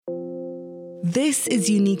This is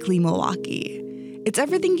Uniquely Milwaukee. It's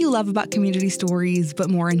everything you love about community stories, but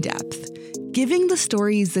more in depth. Giving the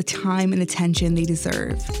stories the time and attention they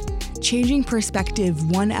deserve. Changing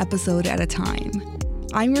perspective one episode at a time.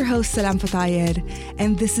 I'm your host, Salam Fatayed,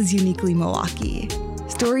 and this is Uniquely Milwaukee.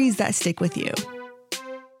 Stories that stick with you.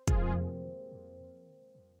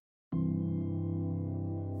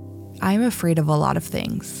 I'm afraid of a lot of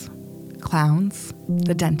things. Clowns,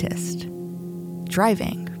 the dentist,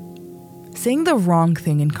 driving, saying the wrong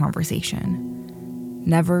thing in conversation,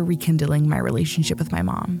 never rekindling my relationship with my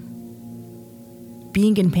mom,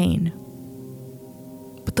 being in pain.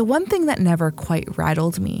 But the one thing that never quite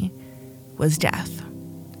rattled me was death.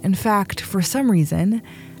 In fact, for some reason,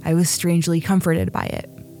 I was strangely comforted by it,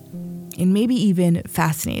 and maybe even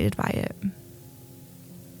fascinated by it.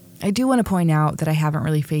 I do want to point out that I haven't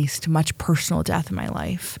really faced much personal death in my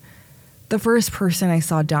life. The first person I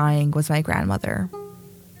saw dying was my grandmother.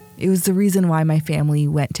 It was the reason why my family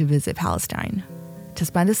went to visit Palestine, to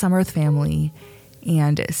spend a summer with family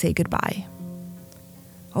and say goodbye.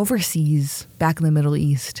 Overseas, back in the Middle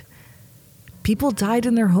East, people died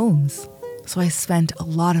in their homes, so I spent a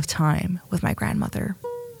lot of time with my grandmother.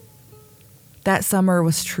 That summer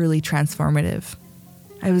was truly transformative.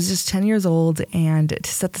 I was just 10 years old, and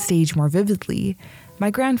to set the stage more vividly,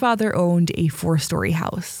 my grandfather owned a 4-story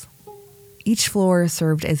house. Each floor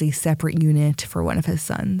served as a separate unit for one of his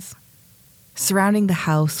sons. Surrounding the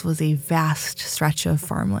house was a vast stretch of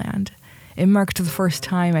farmland. It marked the first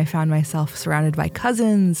time I found myself surrounded by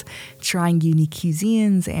cousins, trying unique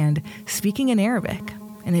cuisines, and speaking in Arabic.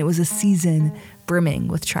 And it was a season brimming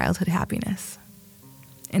with childhood happiness.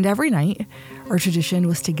 And every night, our tradition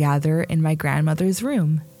was to gather in my grandmother's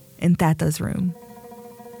room, in Tata's room.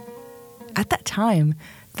 At that time,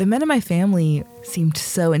 the men in my family seemed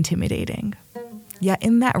so intimidating. Yet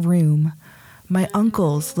in that room, my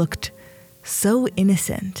uncles looked so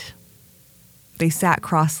innocent. They sat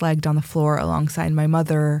cross-legged on the floor alongside my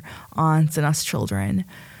mother, aunts, and us children,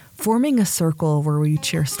 forming a circle where we would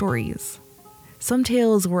share stories. Some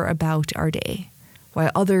tales were about our day,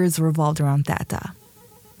 while others revolved around Tata.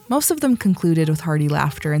 Most of them concluded with hearty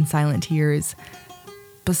laughter and silent tears,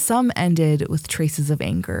 but some ended with traces of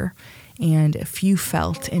anger, and a few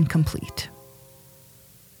felt incomplete.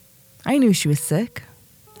 I knew she was sick.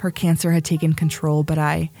 Her cancer had taken control, but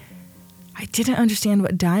I didn't understand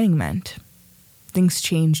what dying meant. Things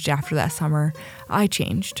changed after that summer. I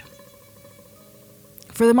changed.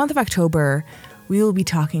 For the month of October, we will be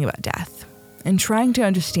talking about death and trying to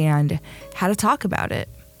understand how to talk about it,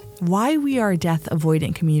 why we are a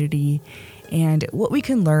death-avoidant community, and what we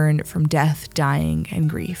can learn from death, dying, and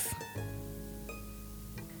grief.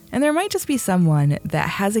 And there might just be someone that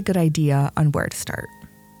has a good idea on where to start.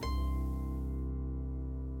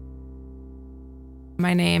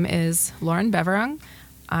 My name is Lauren Beverung.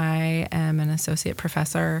 I am an associate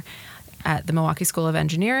professor at the Milwaukee School of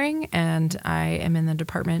Engineering, and I am in the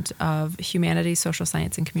Department of Humanities, Social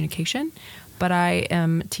Science, and Communication. But I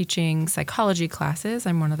am teaching psychology classes.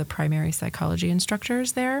 I'm one of the primary psychology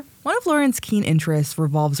instructors there. One of Lauren's keen interests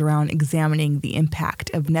revolves around examining the impact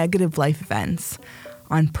of negative life events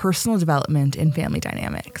on personal development and family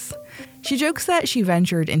dynamics. She jokes that she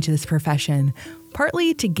ventured into this profession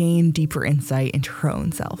partly to gain deeper insight into her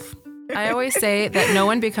own self. I always say that no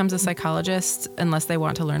one becomes a psychologist unless they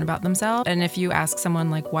want to learn about themselves. And if you ask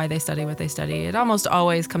someone like why they study what they study, it almost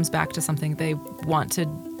always comes back to something they want to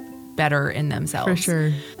better in themselves. For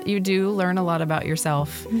sure. You do learn a lot about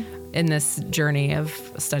yourself in this journey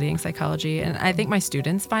of studying psychology. And I think my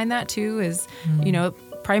students find that too is,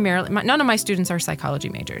 primarily, none of my students are psychology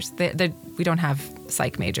majors. We don't have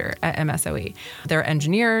psych major at MSOE. They're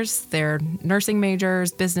engineers, they're nursing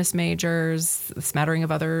majors, business majors, a smattering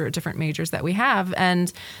of other different majors that we have.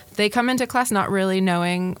 And they come into class not really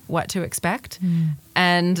knowing what to expect.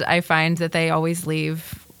 And I find that they always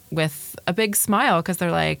leave with a big smile because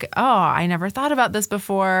they're like, oh, I never thought about this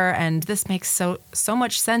before. And this makes so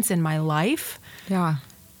much sense in my life. Yeah.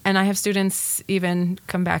 And I have students even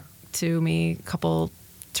come back to me a couple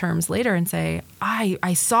terms later and say,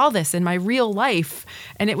 I saw this in my real life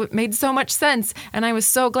and it made so much sense. And I was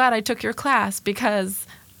so glad I took your class because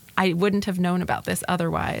I wouldn't have known about this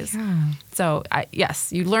otherwise. Yeah. So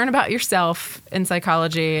yes, you learn about yourself in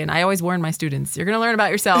psychology. And I always warn my students, you're going to learn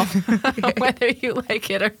about yourself whether you like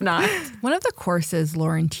it or not. One of the courses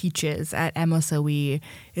Lauren teaches at MSOE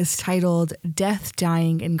is titled Death,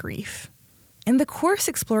 Dying, and Grief. And the course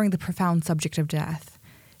exploring the profound subject of death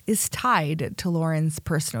is tied to Lauren's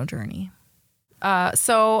personal journey.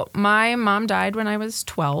 So my mom died when I was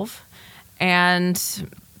 12, and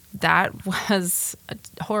that was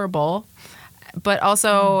horrible. But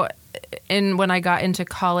also, And when I got into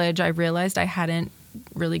college, I realized I hadn't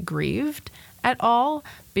really grieved at all,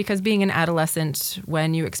 because being an adolescent,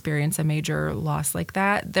 when you experience a major loss like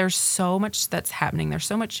that, there's so much that's happening. There's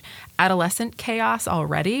so much adolescent chaos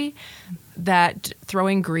already that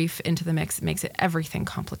throwing grief into the mix makes it everything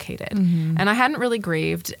complicated. Mm-hmm. And I hadn't really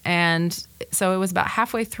grieved. And so it was about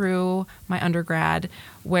halfway through my undergrad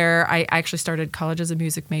where I actually started college as a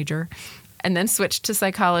music major and then switched to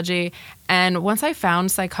psychology. And once I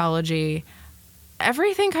found psychology,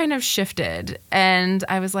 everything kind of shifted, and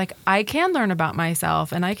I was like, I can learn about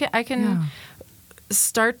myself, and I can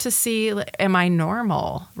start to see, am I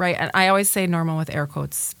normal, right? And I always say normal with air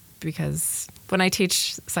quotes, because when I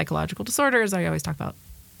teach psychological disorders, I always talk about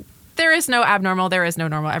there is no abnormal, there is no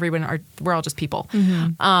normal. We're all just people.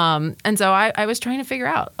 Mm-hmm. And so I was trying to figure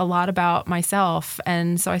out a lot about myself,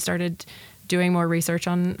 and so I started doing more research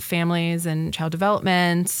on families and child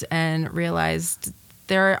development, and realized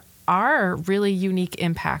there are really unique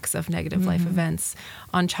impacts of negative life events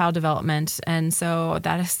on child development. And so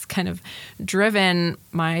that has kind of driven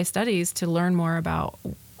my studies to learn more about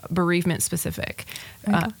bereavement-specific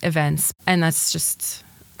events. And that's just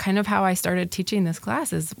kind of how I started teaching this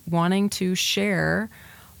class, is wanting to share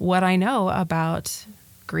what I know about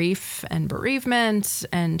grief and bereavement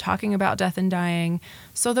and talking about death and dying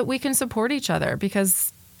so that we can support each other.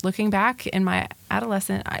 Because looking back in my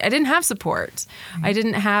adolescent, I didn't have support. Right. I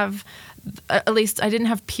didn't have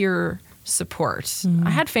peer support. Mm-hmm. I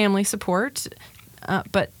had family support,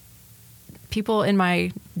 but people in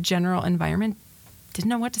my general environment didn't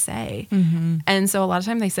know what to say. Mm-hmm. And so a lot of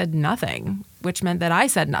time they said nothing, which meant that I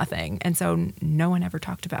said nothing. And so no one ever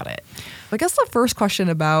talked about it. I guess the first question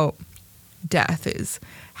about death is,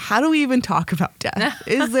 how do we even talk about death?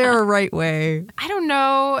 Is there a right way? I don't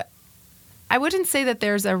know. I wouldn't say that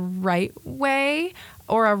there's a right way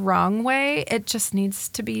or a wrong way. It just needs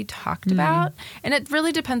to be talked about. And it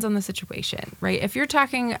really depends on the situation, right? If you're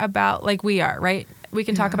talking about, like we are, right? We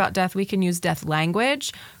can talk about death. We can use death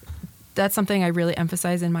language. That's something I really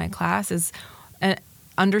emphasize in my class, is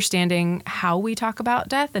understanding how we talk about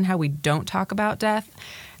death and how we don't talk about death,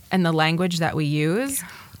 and the language that we use.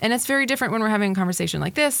 And it's very different when we're having a conversation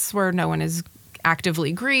like this, where no one is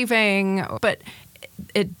actively grieving. But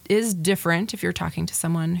it is different if you're talking to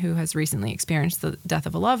someone who has recently experienced the death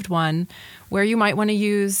of a loved one, where you might want to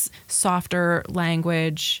use softer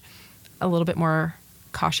language, a little bit more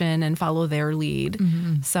caution, and follow their lead.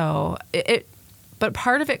 Mm-hmm. So but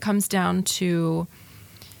part of it comes down to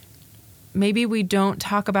maybe we don't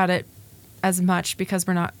talk about it as much because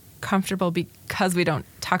we're not comfortable, because we don't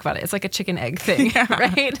talk about it. It's like a chicken egg thing,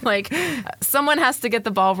 right? Like someone has to get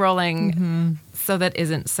the ball rolling so that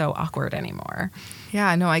isn't so awkward anymore.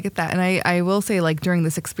 Yeah, no, I get that. And I will say, like, during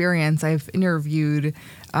this experience, I've interviewed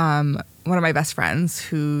one of my best friends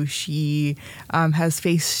who she has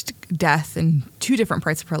faced death in two different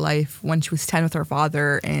parts of her life, when she was 10 with her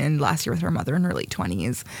father and last year with her mother in her late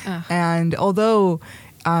 20s. And although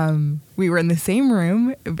we were in the same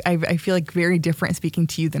room, I feel like very different speaking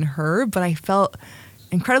to you than her, but I felt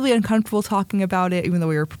incredibly uncomfortable talking about it, even though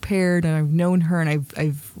we were prepared, and I've known her, and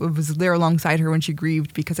I was there alongside her when she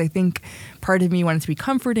grieved, because I think part of me wanted to be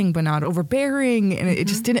comforting but not overbearing, and it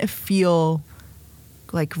just didn't feel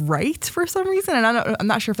like right for some reason. And I'm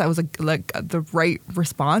not sure if that was like the right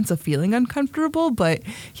response of feeling uncomfortable, but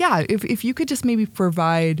yeah, if you could just maybe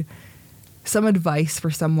provide some advice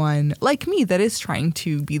for someone like me that is trying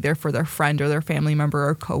to be there for their friend or their family member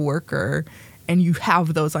or coworker, and you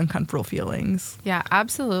have those uncomfortable feelings. Yeah,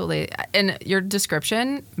 absolutely. And your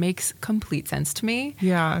description makes complete sense to me.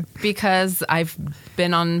 Yeah. Because I've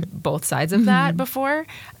been on both sides of that before.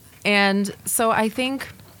 And so I think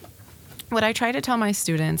what I try to tell my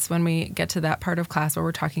students when we get to that part of class where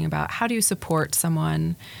we're talking about how do you support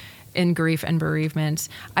someone in grief and bereavement,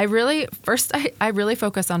 I really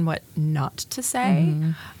focus on what not to say.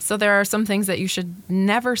 So there are some things that you should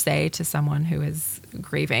never say to someone who is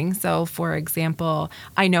grieving. So, for example,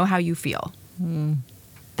 I know how you feel.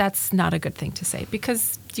 That's not a good thing to say,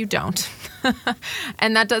 because you don't.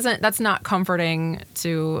 And that's not comforting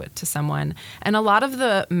to someone. And a lot of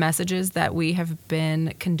the messages that we have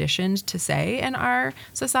been conditioned to say in our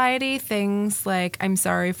society, things like, I'm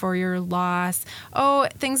sorry for your loss. Oh,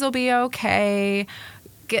 things will be okay.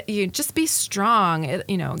 Just be strong,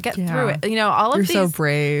 get through it. All of these. You're so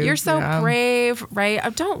brave. You're so brave,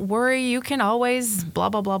 right? Don't worry. You can always blah,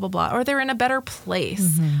 blah, blah, blah, blah. Or they're in a better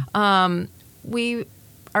place. We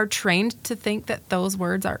are trained to think that those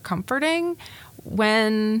words are comforting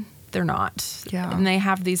when they're not. Yeah. And they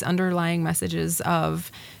have these underlying messages of,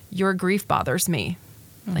 your grief bothers me.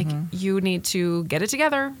 Like, you need to get it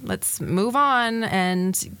together. Let's move on.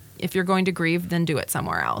 And if you're going to grieve, then do it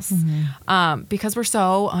somewhere else. Because we're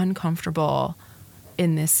so uncomfortable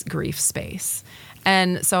in this grief space.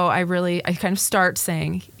 And so I kind of start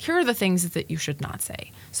saying, here are the things that you should not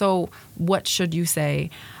say. So what should you say?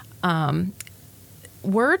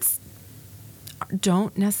 Words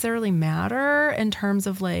don't necessarily matter in terms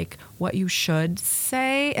of like what you should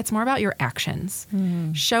say. It's more about your actions,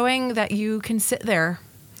 showing that you can sit there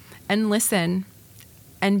and listen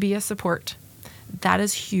and be a support. That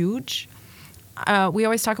is huge. We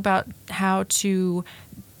always talk about how to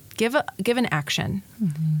give an action.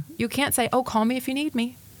 You can't say, oh, call me if you need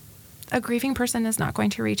me. A grieving person is not going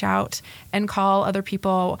to reach out and call other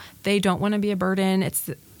people. They don't want to be a burden. It's,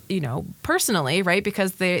 personally, right?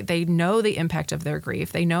 Because they know the impact of their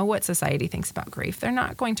grief. They know what society thinks about grief. They're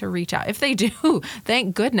not going to reach out. If they do,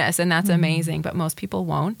 thank goodness, and that's amazing, but most people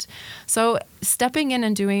won't. So stepping in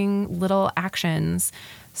and doing little actions.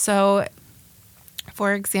 So,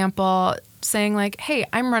 for example, saying like, hey,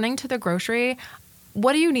 I'm running to the grocery.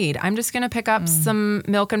 What do you need? I'm just going to pick up some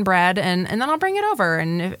milk and bread and then I'll bring it over.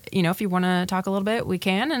 And if you want to talk a little bit, we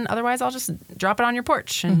can. And otherwise I'll just drop it on your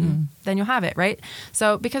porch and then you'll have it. Right.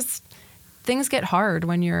 So because things get hard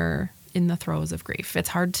when you're in the throes of grief. It's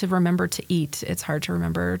hard to remember to eat. It's hard to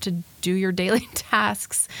remember to do your daily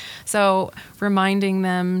tasks. So reminding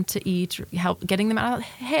them to eat, getting them out.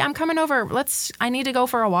 Hey, I'm coming over. I need to go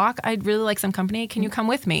for a walk. I'd really like some company. Can you come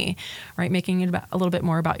with me? Right. Making it a little bit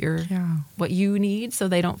more about what you need so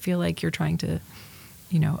they don't feel like you're trying to,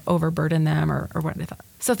 overburden them or what they thought.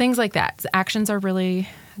 So things like that. Actions are really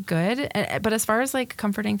good. But as far as like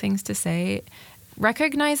comforting things to say,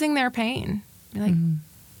 recognizing their pain, like,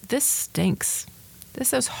 this stinks.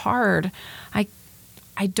 This is hard. I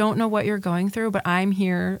don't know what you're going through, but I'm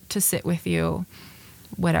here to sit with you,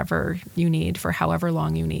 whatever you need for however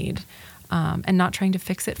long you need, and not trying to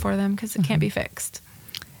fix it for them because it can't be fixed.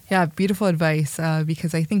 Yeah, beautiful advice,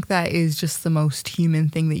 because I think that is just the most human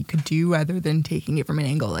thing that you could do rather than taking it from an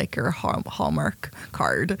angle like your Hallmark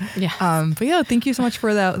card. Yeah. But yeah, thank you so much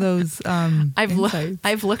for those insights.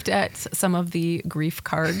 I've looked at some of the grief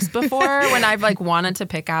cards before when I've like wanted to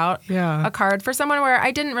pick out a card for someone where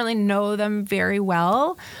I didn't really know them very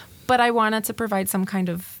well, but I wanted to provide some kind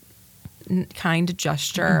of kind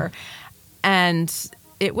gesture. And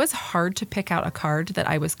it was hard to pick out a card that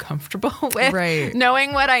I was comfortable with. Right.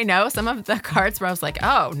 Knowing what I know, some of the cards where I was like,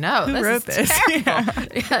 oh, no, this is terrible. Yeah.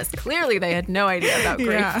 Yes, clearly they had no idea about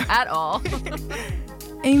grief at all.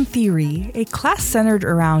 In theory, a class centered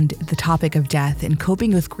around the topic of death and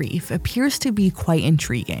coping with grief appears to be quite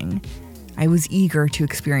intriguing. I was eager to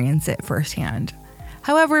experience it firsthand.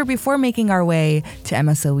 However, before making our way to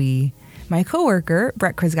MSOE, my coworker,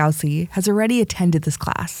 Brett Krasgowski, has already attended this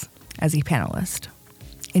class as a panelist.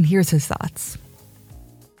 And here's his thoughts.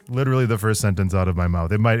 Literally the first sentence out of my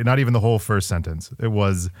mouth. It might not even the whole first sentence. It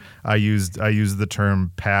was I used the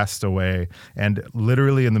term passed away, and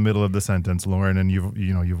literally in the middle of the sentence, Lauren, and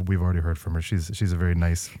we've already heard from her. She's a very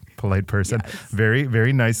nice, polite person. Yes. Very,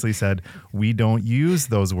 very nicely said, we don't use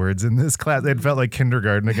those words in this class. It felt like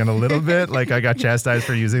kindergarten again a little bit, like I got chastised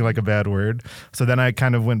for using like a bad word. So then I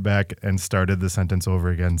kind of went back and started the sentence over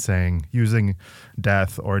again, using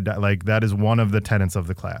death like that is one of the tenets of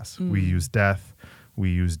the class. We use death. We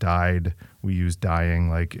use died, we use dying.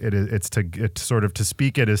 Like it's to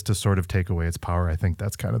speak it is to sort of take away its power. I think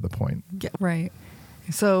that's kind of the point. Yeah, right.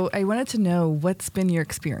 So I wanted to know, what's been your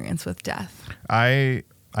experience with death? I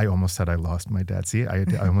almost said I lost my dad. See, I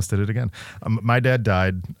almost did it again. My dad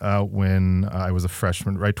died when I was a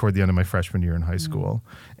freshman, right toward the end of my freshman year in high school.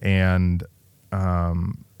 And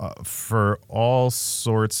for all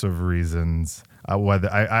sorts of reasons,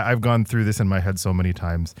 whether I've gone through this in my head so many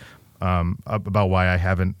times, about why I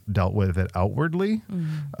haven't dealt with it outwardly.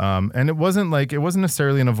 And it wasn't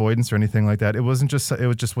necessarily an avoidance or anything like that. It was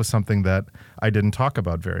something that I didn't talk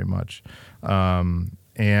about very much. He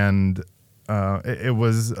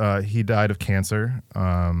died of cancer.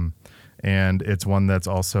 And it's one that's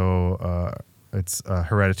also, it's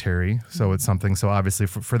hereditary. So it's something, so obviously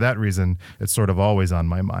for that reason, it's sort of always on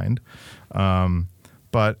my mind.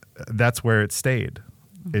 But that's where it stayed.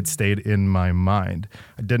 It stayed in my mind.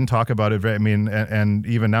 I didn't talk about it and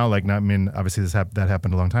even now, obviously that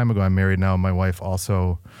happened a long time ago. I'm married now. My wife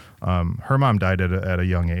also, her mom died at a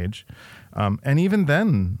young age. And even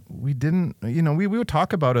then, we didn't, we would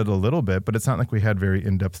talk about it a little bit, but it's not like we had very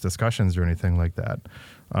in-depth discussions or anything like that.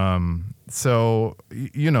 So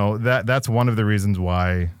that's one of the reasons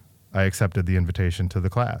why I accepted the invitation to the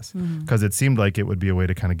class, because it seemed like it would be a way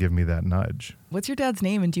to kind of give me that nudge. What's your dad's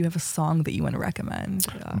name, and do you have a song that you want to recommend?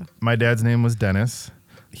 My dad's name was Dennis.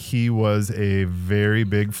 He was a very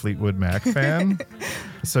big Fleetwood Mac fan.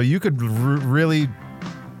 So you could really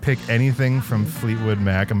pick anything from Fleetwood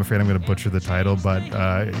Mac. I'm afraid I'm going to butcher the title, but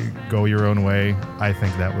Go Your Own Way. I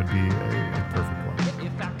think that would be a perfect one.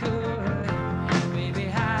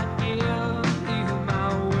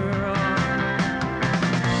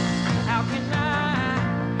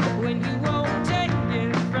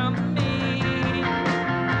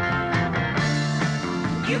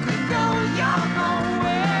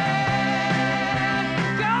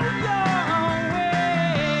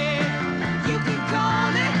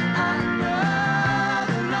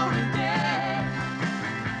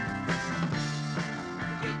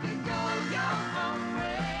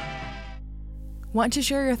 Want to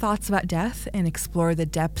share your thoughts about death and explore the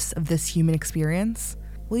depths of this human experience?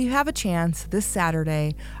 Well, you have a chance this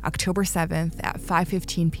Saturday, October 7th at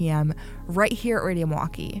 5:15 p.m. right here at Radio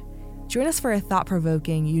Milwaukee. Join us for a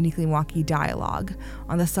thought-provoking Uniquely Milwaukee dialogue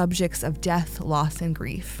on the subjects of death, loss, and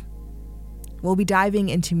grief. We'll be diving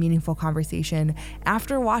into meaningful conversation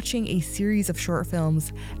after watching a series of short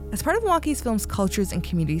films as part of Milwaukee's Films Cultures and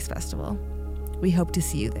Communities Festival. We hope to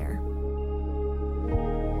see you there.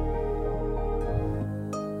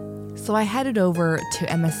 So I headed over to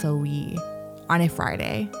MSOE on a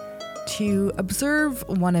Friday to observe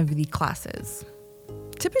one of the classes.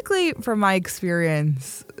 Typically, from my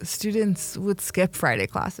experience, students would skip Friday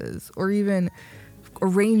classes or even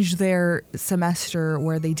arrange their semester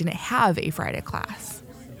where they didn't have a Friday class.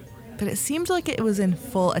 But it seemed like it was in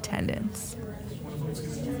full attendance.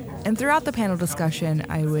 And throughout the panel discussion,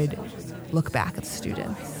 I would look back at the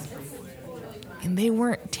students. And they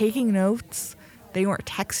weren't taking notes. They weren't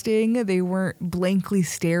texting. They weren't blankly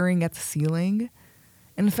staring at the ceiling.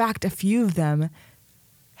 In fact, a few of them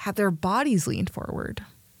had their bodies leaned forward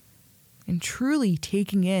and truly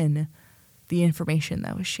taking in the information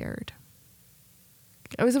that was shared.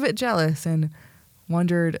 I was a bit jealous and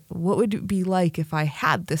wondered what would it be like if I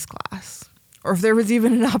had this class, or if there was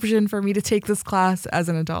even an option for me to take this class as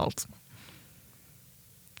an adult.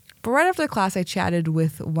 But right after the class, I chatted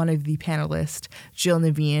with one of the panelists, Jill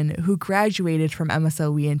Naveen, who graduated from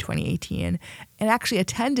MSOE in 2018 and actually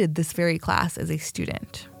attended this very class as a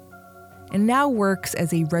student, and now works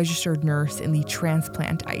as a registered nurse in the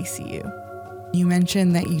transplant ICU. You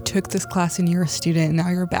mentioned that you took this class and you're a student, and now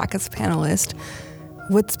you're back as a panelist.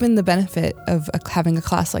 What's been the benefit of having a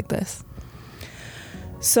class like this?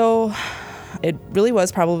 So it really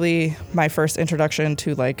was probably my first introduction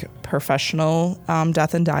to professional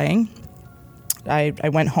death and dying. I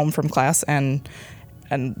went home from class and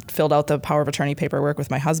filled out the power of attorney paperwork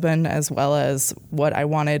with my husband, as well as what I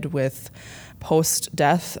wanted with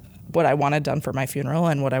post-death, what I wanted done for my funeral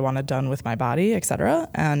and what I wanted done with my body, et cetera.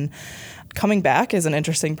 And coming back is an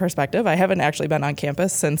interesting perspective. I haven't actually been on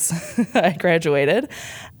campus since I graduated,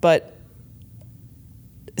 but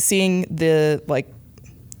seeing the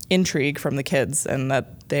intrigue from the kids and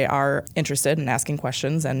that they are interested in asking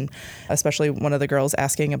questions, and especially one of the girls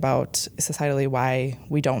asking about societally why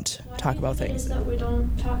we don't talk about things. That we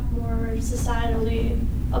don't talk more societally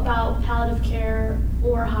about palliative care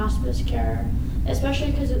or hospice care,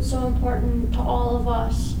 especially because it's so important to all of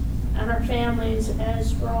us and our families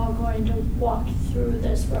as we're all going to walk through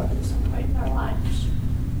this road at some point in our lives.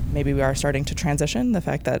 Maybe we are starting to transition. The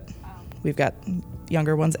fact that we've got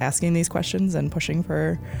younger ones asking these questions and pushing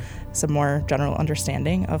for some more general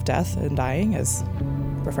understanding of death and dying is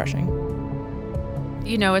refreshing.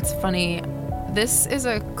 You know, it's funny. This is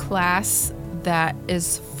a class that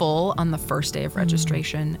is full on the first day of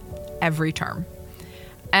registration every term.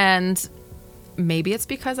 And maybe it's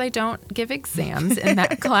because I don't give exams in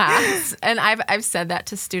that class. And I've said that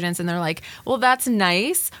to students, and they're like, well, that's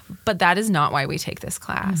nice, but that is not why we take this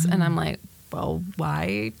class. And I'm like, well,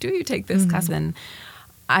 why do you take this class? And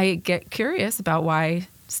I get curious about why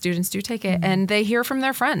students do take it. And they hear from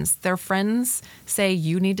their friends. Their friends say,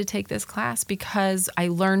 you need to take this class because I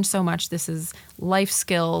learned so much. This is life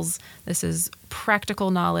skills. This is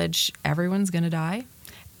practical knowledge. Everyone's going to die.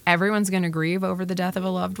 Everyone's going to grieve over the death of a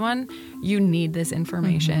loved one. You need this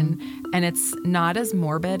information. And it's not as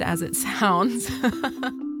morbid as it sounds.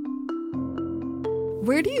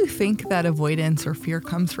 Where do you think that avoidance or fear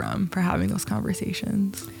comes from for having those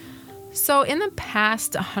conversations? So in the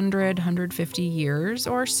past 100, 150 years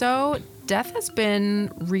or so, death has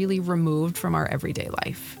been really removed from our everyday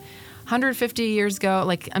life. 150 years ago,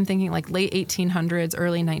 I'm thinking late 1800s,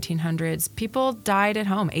 early 1900s, people died at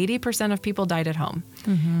home. 80% of people died at home.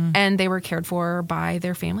 And they were cared for by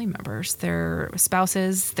their family members. Their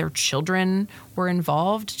spouses, their children were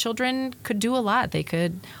involved. Children could do a lot. They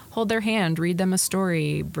could hold their hand, read them a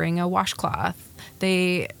story, bring a washcloth.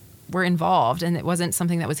 They were involved, and it wasn't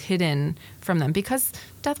something that was hidden from them because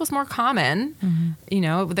death was more common.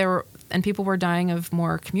 And people were dying of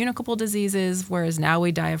more communicable diseases, whereas now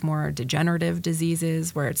we die of more degenerative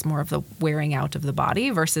diseases where it's more of the wearing out of the body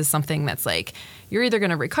versus something that's like you're either going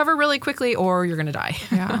to recover really quickly or you're going to die.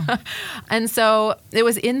 Yeah. And so it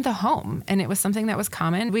was in the home, and it was something that was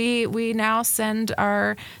common. We now send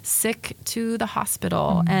our sick to the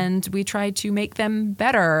hospital, and we try to make them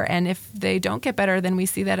better. And if they don't get better, then we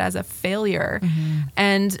see that as a failure.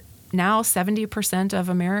 And now 70% of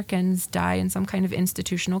Americans die in some kind of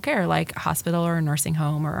institutional care, like a hospital or a nursing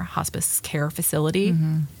home or a hospice care facility.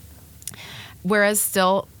 Whereas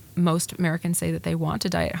still most Americans say that they want to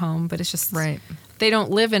die at home, but it's just they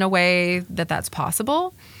don't live in a way that that's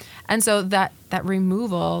possible. And so that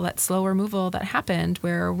removal, that slow removal that happened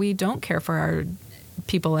where we don't care for our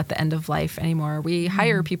people at the end of life anymore. We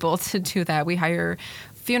hire people to do that. We hire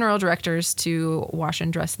funeral directors to wash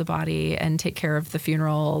and dress the body and take care of the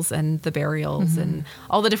funerals and the burials and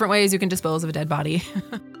all the different ways you can dispose of a dead body.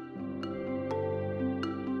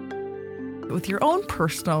 With your own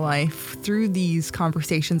personal life, through these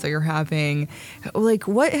conversations that you're having, like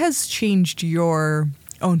what has changed your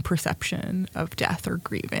own perception of death or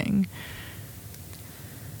grieving?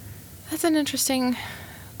 That's an interesting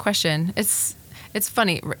question. It's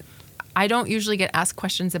funny. I don't usually get asked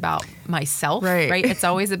questions about myself, right? It's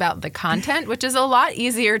always about the content, which is a lot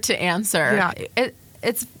easier to answer. Yeah.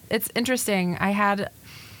 It's interesting. I had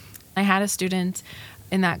a student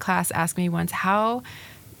in that class ask me once, how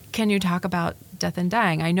can you talk about death and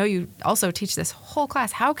dying? I know you also teach this whole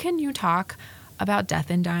class. How can you talk about death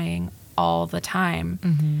and dying all the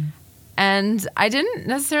time? And I didn't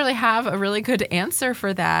necessarily have a really good answer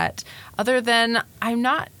for that, other than I'm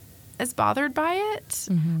not as bothered by it.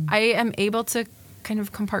 I am able to kind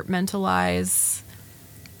of compartmentalize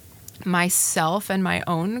myself and my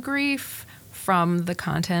own grief from the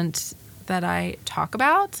content that I talk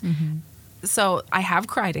about. So I have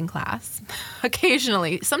cried in class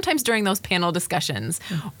occasionally, sometimes during those panel discussions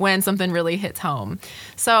when something really hits home.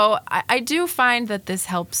 So I do find that this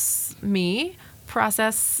helps me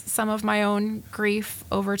process some of my own grief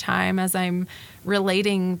over time as I'm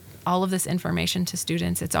relating all of this information to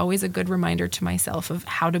students. It's always a good reminder to myself of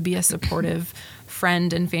how to be a supportive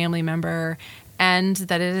friend and family member, and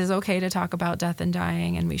that it is okay to talk about death and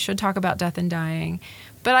dying, and we should talk about death and dying.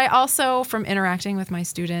 But I also, from interacting with my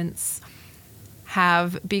students,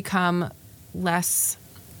 have become less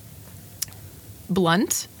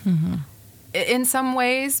blunt in some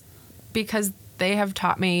ways, because they have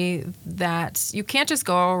taught me that you can't just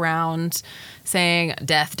go around saying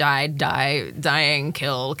death, died, dying,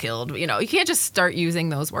 killed. You can't just start using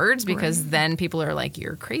those words, because then people are like,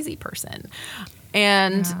 you're a crazy person.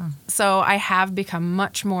 And so I have become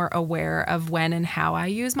much more aware of when and how I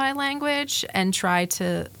use my language and try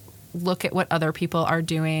to look at what other people are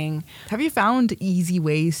doing. Have you found easy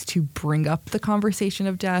ways to bring up the conversation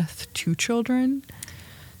of death to children?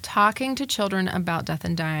 Talking to children about death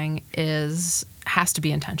and dying has to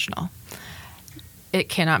be intentional. It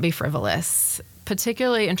cannot be frivolous,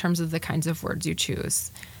 particularly in terms of the kinds of words you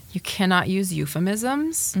choose. You cannot use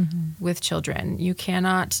euphemisms with children. You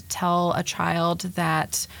cannot tell a child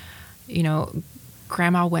that,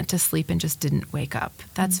 grandma went to sleep and just didn't wake up.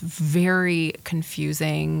 That's very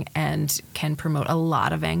confusing and can promote a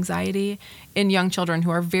lot of anxiety in young children who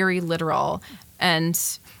are very literal and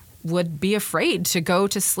would be afraid to go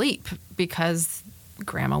to sleep because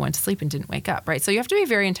grandma went to sleep and didn't wake up, right? So you have to be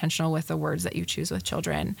very intentional with the words that you choose with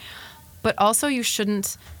children. But also you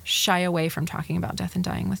shouldn't shy away from talking about death and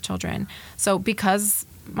dying with children. So because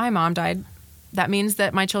my mom died, that means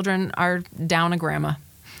that my children are down a grandma,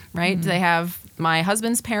 right? They have, my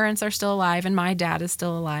husband's parents are still alive and my dad is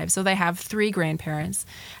still alive. So they have 3 grandparents.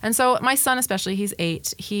 And so my son especially, he's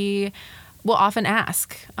 8, he will often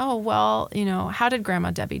ask, oh, well, how did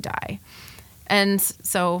Grandma Debbie die? And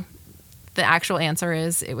so the actual answer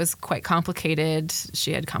is it was quite complicated.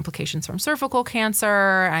 She had complications from cervical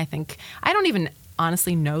cancer. I don't even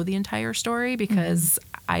honestly know the entire story because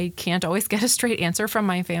I can't always get a straight answer from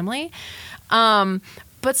my family.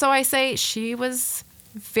 But so I say she was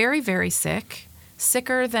very, very sick,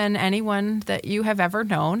 sicker than anyone that you have ever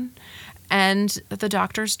known. And the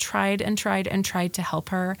doctors tried and tried and tried to help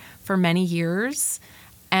her for many years.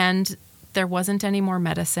 And there wasn't any more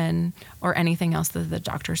medicine or anything else that the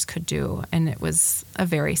doctors could do. And it was a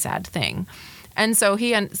very sad thing. And so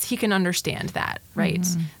he can understand that, right?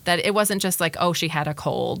 That it wasn't just like, oh, she had a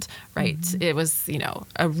cold, right? It was,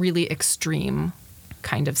 a really extreme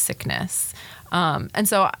kind of sickness. And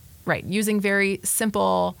so, right, using very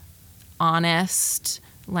simple, honest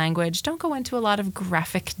language. Don't go into a lot of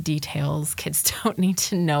graphic details. Kids don't need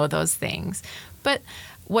to know those things. But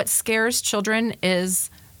what scares children is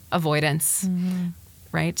avoidance,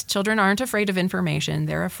 right? Children aren't afraid of information.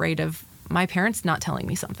 They're afraid of my parents not telling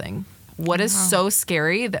me something. What is so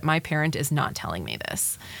scary that my parent is not telling me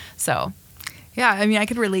this? So, yeah, I mean, I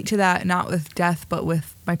could relate to that, not with death, but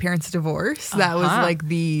with my parents' divorce. That was like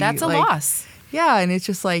that's a loss. Yeah, and it's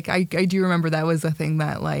just like I do remember that was a thing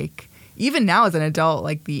that, like, even now as an adult,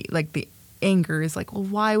 like the anger is like, well,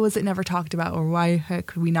 why was it never talked about, or why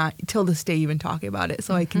could we not till this day even talk about it?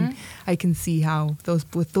 So I can see how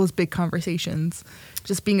those big conversations,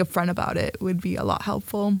 just being upfront about it would be a lot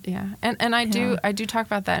helpful. Yeah, and I do talk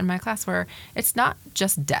about that in my class, where it's not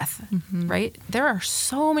just death, right? There are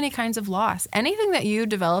so many kinds of loss. Anything that you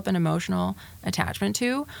develop an emotional attachment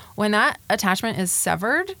to, when that attachment is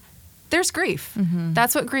severed, there's grief.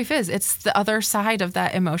 That's what grief is. It's the other side of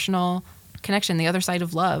that emotional connection, the other side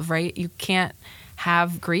of love, right? You can't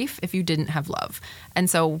have grief if you didn't have love. And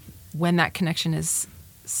so when that connection is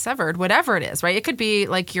severed, whatever it is, right? It could be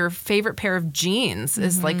like your favorite pair of jeans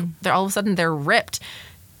is like, they're all of a sudden they're ripped.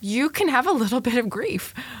 You can have a little bit of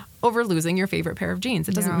grief over losing your favorite pair of jeans.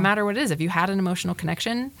 It doesn't matter what it is. If you had an emotional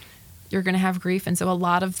connection, you're going to have grief. And so a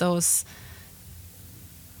lot of those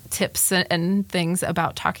tips and things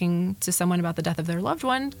about talking to someone about the death of their loved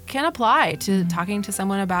one can apply to talking to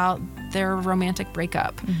someone about their romantic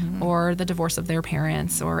breakup or the divorce of their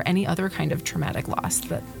parents or any other kind of traumatic loss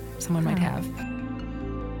that someone might have.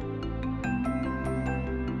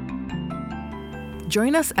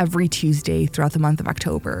 Join us every Tuesday throughout the month of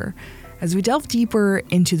October as we delve deeper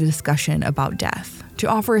into the discussion about death. To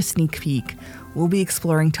offer a sneak peek, we'll be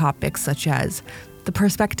exploring topics such as the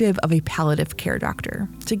perspective of a palliative care doctor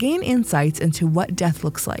to gain insights into what death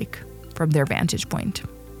looks like from their vantage point.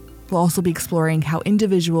 We'll also be exploring how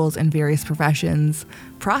individuals in various professions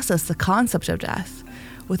process the concept of death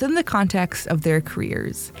within the context of their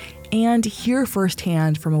careers, and hear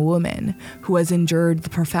firsthand from a woman who has endured the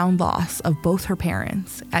profound loss of both her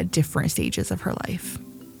parents at different stages of her life.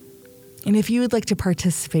 And if you would like to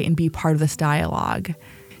participate and be part of this dialogue,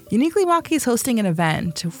 Uniquely Milwaukee is hosting an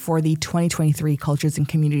event for the 2023 Cultures and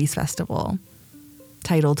Communities Festival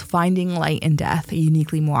titled Finding Light in Death, a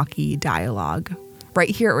Uniquely Milwaukee Dialogue, right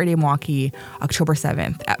here at Radio Milwaukee, October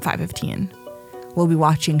 7th at 5:15. We'll be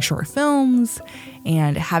watching short films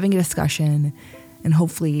and having a discussion and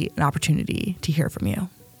hopefully an opportunity to hear from you.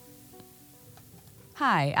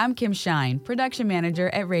 Hi, I'm Kim Shine, production manager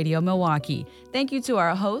at Radio Milwaukee. Thank you to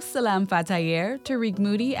our host, Salam Fatayer, Tariq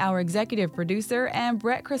Moody, our executive producer, and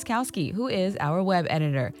Brett Kriskowski, who is our web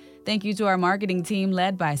editor. Thank you to our marketing team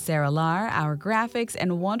led by Sarah Lar, our graphics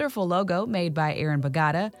and wonderful logo made by Aaron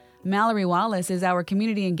Bagata. Mallory Wallace is our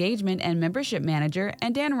community engagement and membership manager,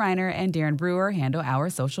 and Dan Reiner and Darren Brewer handle our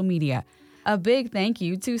social media. A big thank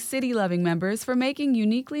you to City Loving members for making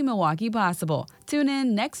Uniquely Milwaukee possible. Tune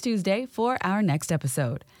in next Tuesday for our next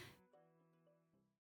episode.